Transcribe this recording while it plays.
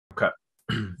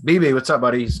BB, what's up,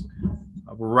 buddies?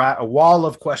 A wall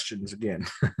of questions again.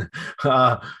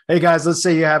 Hey guys, let's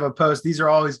say you have a post. These are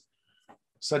always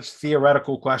such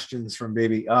theoretical questions from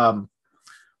BB.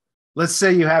 Let's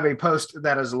say you have a post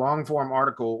that is a long form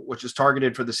article, which is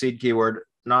targeted for the seed keyword,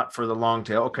 not for the long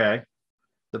tail. Okay.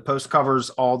 The post covers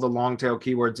all the long tail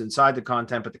keywords inside the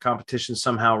content, but the competition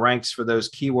somehow ranks for those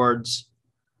keywords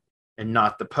and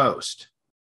not the post.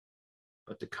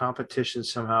 But the competition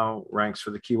somehow ranks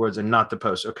for the keywords and not the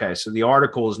post. Okay, so the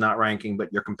article is not ranking,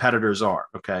 but your competitors are.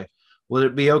 Okay. Will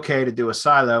it be okay to do a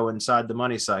silo inside the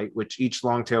money site, which each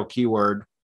long tail keyword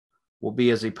will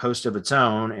be as a post of its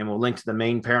own and will link to the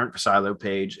main parent silo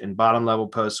page, and bottom level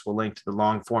posts will link to the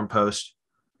long form post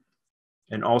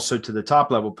and also to the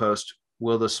top level post?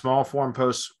 Will the small form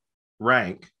posts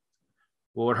rank?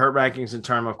 Will it hurt rankings in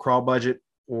terms of crawl budget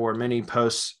or many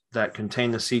posts that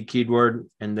contain the seed keyword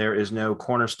and there is no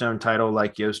cornerstone title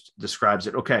like Yoast describes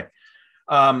it? Okay.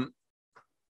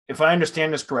 If I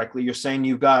understand this correctly, you're saying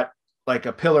you've got like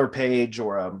a pillar page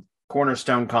or a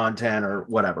cornerstone content or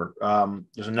whatever.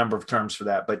 There's a number of terms for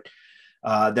that, but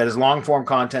that is long form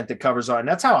content that covers all. And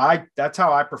that's how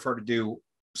I prefer to do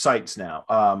sites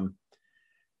now.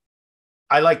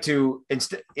 I like to,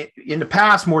 in the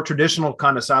past, more traditional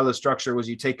kind of silo structure was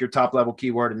you take your top level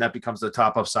keyword and that becomes the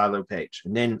top of silo page.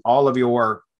 And then all of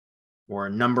your, or a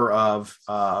number of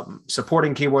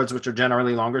supporting keywords, which are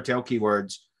generally longer tail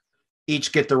keywords,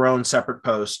 each get their own separate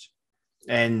post.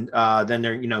 And then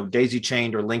they're, daisy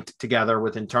chained or linked together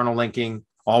with internal linking,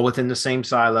 all within the same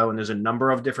silo. And there's a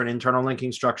number of different internal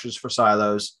linking structures for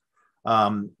silos.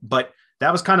 But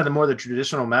that was kind of the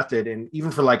traditional method. And even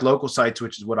for like local sites,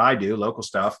 which is what I do, local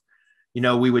stuff,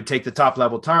 we would take the top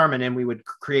level term and then we would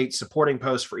create supporting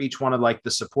posts for each one of like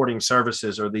the supporting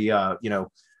services or the,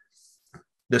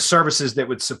 the services that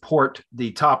would support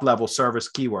the top level service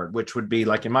keyword, which would be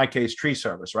like in my case, tree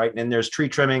service, right? And there's tree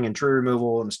trimming and tree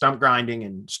removal and stump grinding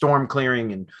and storm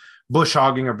clearing and bush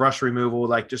hogging or brush removal,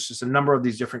 like just a number of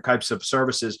these different types of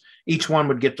services. Each one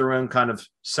would get their own kind of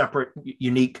separate,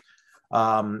 unique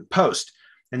post,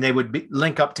 and they would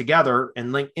link up together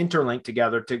and interlink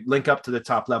together to link up to the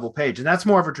top level page. And that's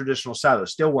more of a traditional silo,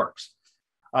 still works.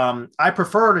 I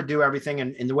prefer to do everything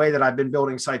in the way that I've been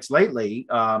building sites lately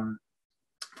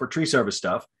for tree service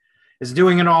stuff, is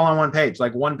doing it all on one page,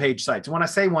 like one page sites. And when I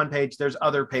say one page, there's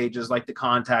other pages like the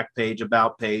contact page,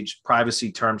 about page,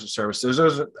 privacy, terms of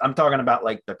service. I'm talking about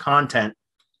like the content.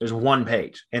 There's one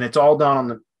page and it's all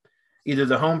done on either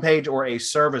the home page or a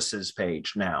services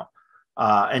page now.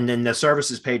 And then the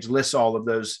services page lists all of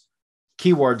those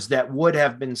keywords that would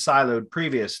have been siloed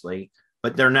previously,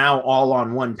 but they're now all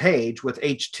on one page with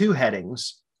H2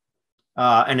 headings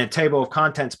and a table of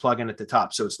contents plugin at the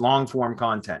top. So it's long form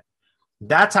content.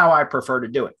 That's how I prefer to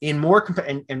do it.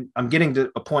 And I'm getting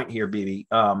to a point here,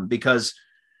 BB, because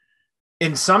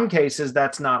in some cases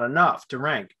that's not enough to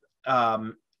rank.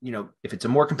 If it's a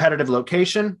more competitive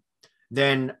location,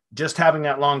 then just having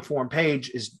that long form page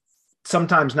is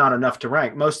sometimes not enough to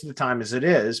rank. Most of the time as it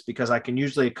is, because I can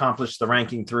usually accomplish the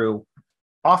ranking through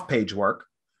off-page work,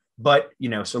 but,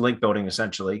 so link building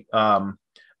essentially.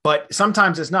 But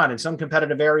sometimes it's not. In some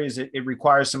competitive areas, it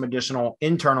requires some additional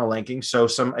internal linking. So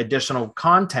some additional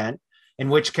content, in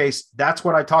which case that's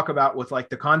what I talk about with like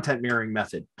the content mirroring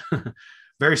method.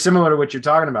 Very similar to what you're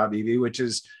talking about, BB, which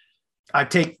is I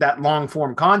take that long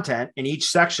form content in each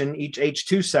section, each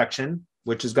H2 section,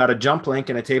 which has got a jump link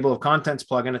and a table of contents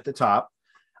plugin at the top.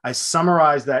 I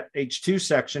summarize that H2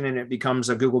 section and it becomes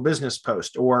a Google business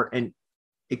post, and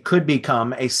it could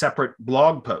become a separate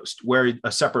blog post, where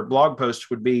a separate blog post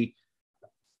would be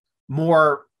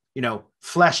more,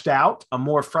 fleshed out, a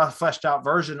more fleshed out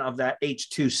version of that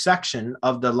H2 section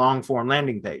of the long form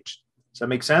landing page. Does that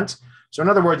make sense? So in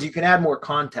other words, you can add more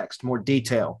context, more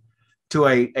detail to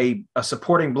a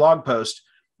supporting blog post.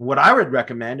 What I would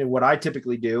recommend and what I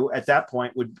typically do at that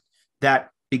point would that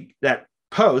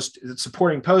post, the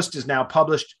supporting post, is now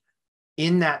published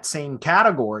in that same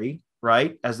category,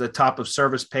 right, as the top of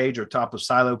service page or top of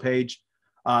silo page.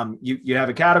 You have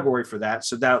a category for that.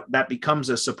 So that becomes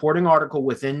a supporting article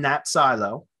within that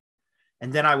silo.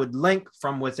 And then I would link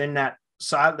from within that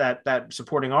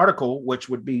supporting article, which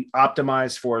would be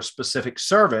optimized for a specific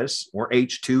service or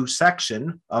H2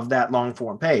 section of that long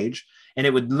form page. And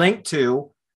it would link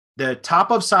to the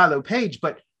top of silo page,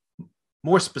 but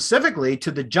more specifically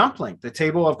to the jump link, the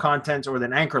table of contents, or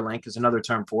the anchor link is another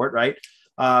term for it, right?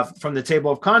 From the table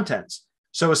of contents.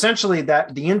 So essentially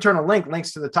that the internal link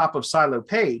links to the top of silo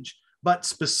page, but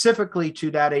specifically to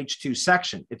that H2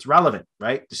 section. It's relevant,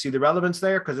 right? To see the relevance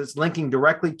there, because it's linking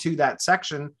directly to that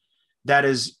section that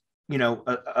is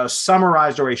a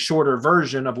summarized or a shorter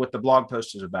version of what the blog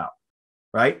post is about,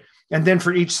 right? And then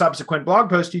for each subsequent blog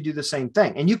post, you do the same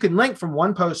thing. And you can link from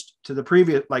one post to the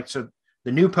previous, so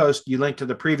the new post, you link to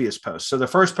the previous post. So the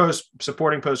first post,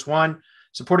 supporting post 1,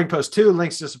 supporting post 2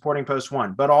 links to supporting post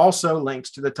 1, but also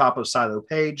links to the top of silo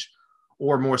page,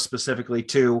 or more specifically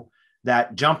to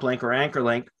that jump link or anchor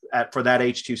link for that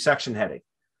H2 section heading.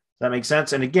 Does that make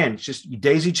sense? And again, it's just you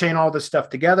daisy chain all this stuff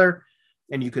together,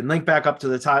 and you can link back up to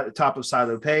the top of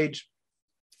silo page,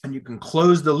 and you can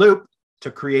close the loop to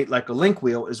create like a link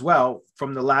wheel as well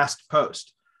from the last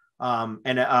post.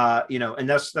 And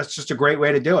that's just a great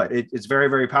way to do it. It's very,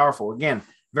 very powerful. Again,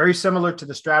 very similar to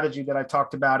the strategy that I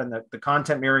talked about in the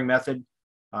content mirroring method.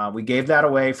 We gave that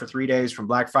away for 3 days from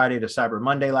Black Friday to Cyber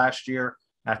Monday last year.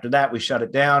 After that, we shut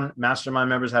it down. Mastermind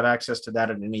members have access to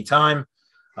that at any time.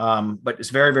 But it's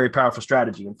very, very powerful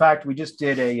strategy. In fact, we just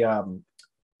did a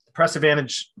Press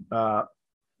Advantage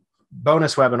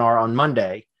bonus webinar on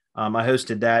Monday. I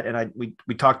hosted that, and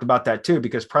we talked about that too,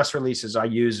 because press releases, I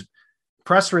use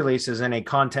press releases in a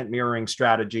content mirroring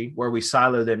strategy where we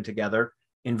silo them together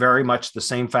in very much the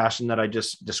same fashion that I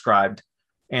just described,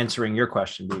 answering your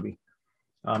question, BB.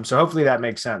 So hopefully that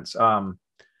makes sense.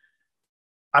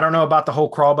 I don't know about the whole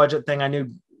crawl budget thing.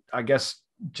 I guess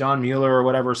John Mueller or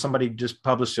whatever, somebody just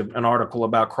published an article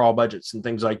about crawl budgets and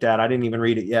things like that. I didn't even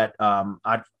read it yet.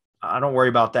 I don't worry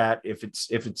about that. If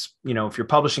you're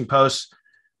publishing posts,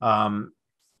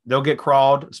 they'll get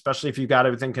crawled, especially if you've got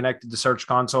everything connected to Search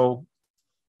Console.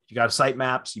 You got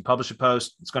sitemaps, you publish a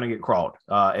post, it's going to get crawled.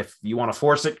 If you want to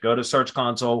force it, go to Search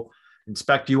Console,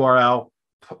 inspect URL,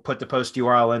 put the post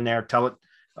URL in there, tell it,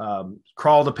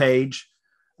 crawl the page,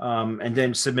 and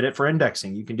then submit it for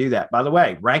indexing. You can do that. By the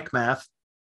way, Rank Math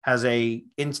has a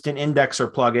instant indexer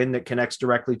plugin that connects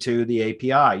directly to the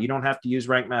API. You don't have to use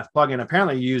Rank Math plugin.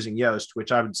 Apparently you're using Yoast,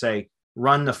 which I would say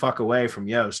run the fuck away from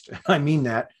Yoast. I mean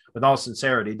that with all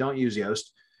sincerity. Don't use Yoast.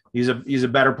 Use a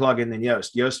better plugin than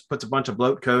Yoast. Yoast puts a bunch of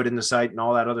bloat code in the site and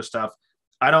all that other stuff.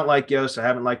 I don't like Yoast. I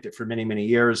haven't liked it for many, many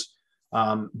years.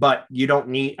 But you don't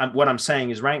need, what I'm saying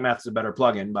is Rank Math is a better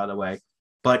plugin, by the way.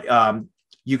 But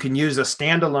you can use a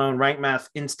standalone Rank Math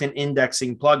instant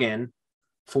indexing plugin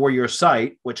for your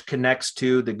site, which connects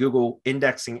to the Google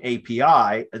indexing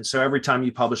API. And so every time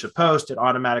you publish a post, it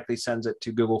automatically sends it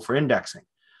to Google for indexing.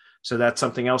 So that's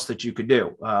something else that you could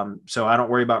do. So I don't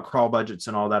worry about crawl budgets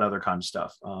and all that other kind of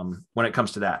stuff when it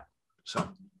comes to that. So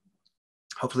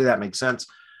hopefully that makes sense.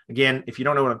 Again, if you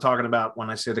don't know what I'm talking about when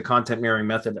I say the content mirroring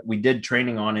method, we did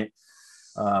training on it,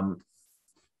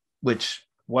 which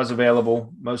was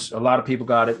available. A lot of people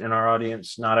got it in our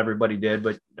audience. Not everybody did,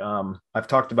 but I've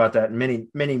talked about that in many,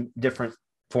 many different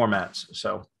formats.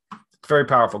 So it's very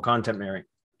powerful content mirroring.